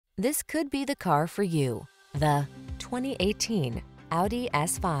This could be the car for you. The 2018 Audi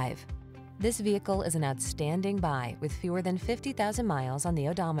S5. This vehicle is an outstanding buy with fewer than 50,000 miles on the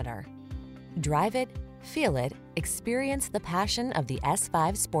odometer. Drive it, feel it, experience the passion of the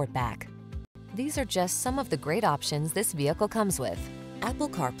S5 Sportback. These are just some of the great options this vehicle comes with: Apple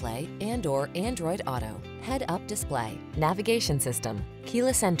CarPlay and/or Android Auto, head-up display, navigation system,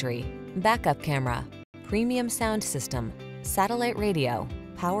 keyless entry, backup camera, premium sound system, satellite radio,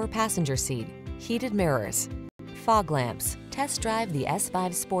 power passenger seat, heated mirrors, fog lamps. Test drive the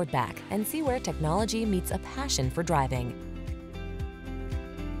S5 Sportback and see where technology meets a passion for driving.